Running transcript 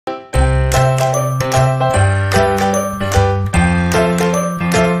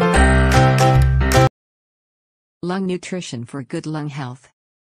Lung nutrition for good lung health.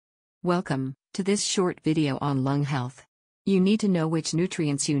 Welcome to this short video on lung health. You need to know which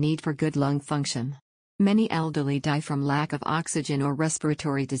nutrients you need for good lung function. Many elderly die from lack of oxygen or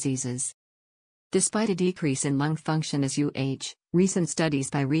respiratory diseases. Despite a decrease in lung function as you age, recent studies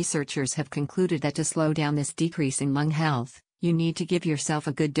by researchers have concluded that to slow down this decrease in lung health, you need to give yourself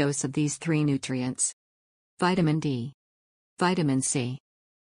a good dose of these three nutrients: vitamin D, vitamin C,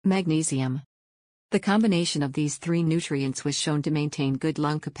 magnesium. The combination of these three nutrients was shown to maintain good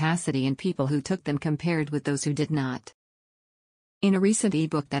lung capacity in people who took them compared with those who did not. In a recent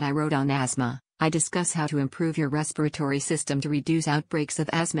ebook that I wrote on asthma, I discuss how to improve your respiratory system to reduce outbreaks of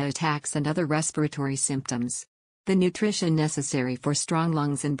asthma attacks and other respiratory symptoms. The nutrition necessary for strong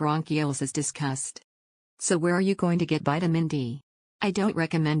lungs and bronchioles is discussed. So where are you going to get vitamin D? I don't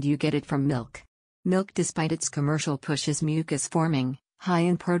recommend you get it from milk. Milk, despite its commercial push, is mucus forming, high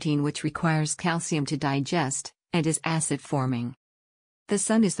in protein which requires calcium to digest, and is acid forming. The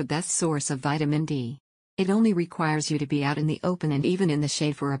sun is the best source of vitamin D. It only requires you to be out in the open and even in the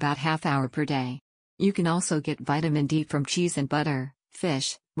shade for about half hour per day. You can also get vitamin D from cheese and butter,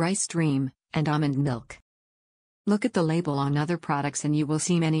 fish, rice stream, and almond milk. Look at the label on other products and you will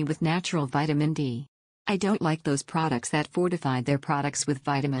see many with natural vitamin D. I don't like those products that fortify their products with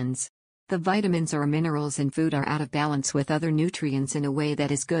vitamins. The vitamins or minerals in food are out of balance with other nutrients in a way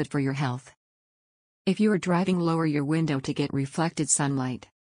that is good for your health. If you are driving, lower your window to get reflected sunlight.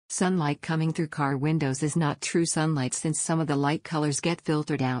 Sunlight coming through car windows is not true sunlight since some of the light colors get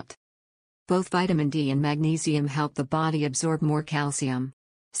filtered out. Both vitamin D and magnesium help the body absorb more calcium.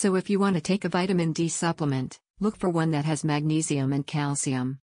 So if you want to take a vitamin D supplement, look for one that has magnesium and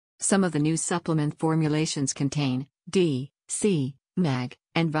calcium. Some of the new supplement formulations contain D, C, Mag,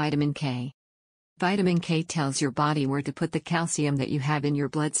 and vitamin K. Vitamin K tells your body where to put the calcium that you have in your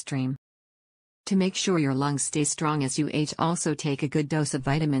bloodstream. To make sure your lungs stay strong as you age, also take a good dose of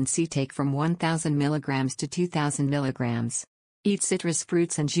vitamin C. Take from 1000 mg to 2000 mg. Eat citrus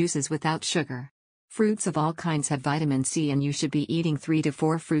fruits and juices without sugar. Fruits of all kinds have vitamin C and you should be eating 3 to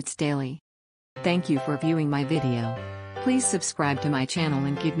 4 fruits daily. Thank you for viewing my video. Please subscribe to my channel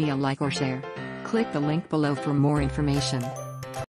and give me a like or share. Click the link below for more information.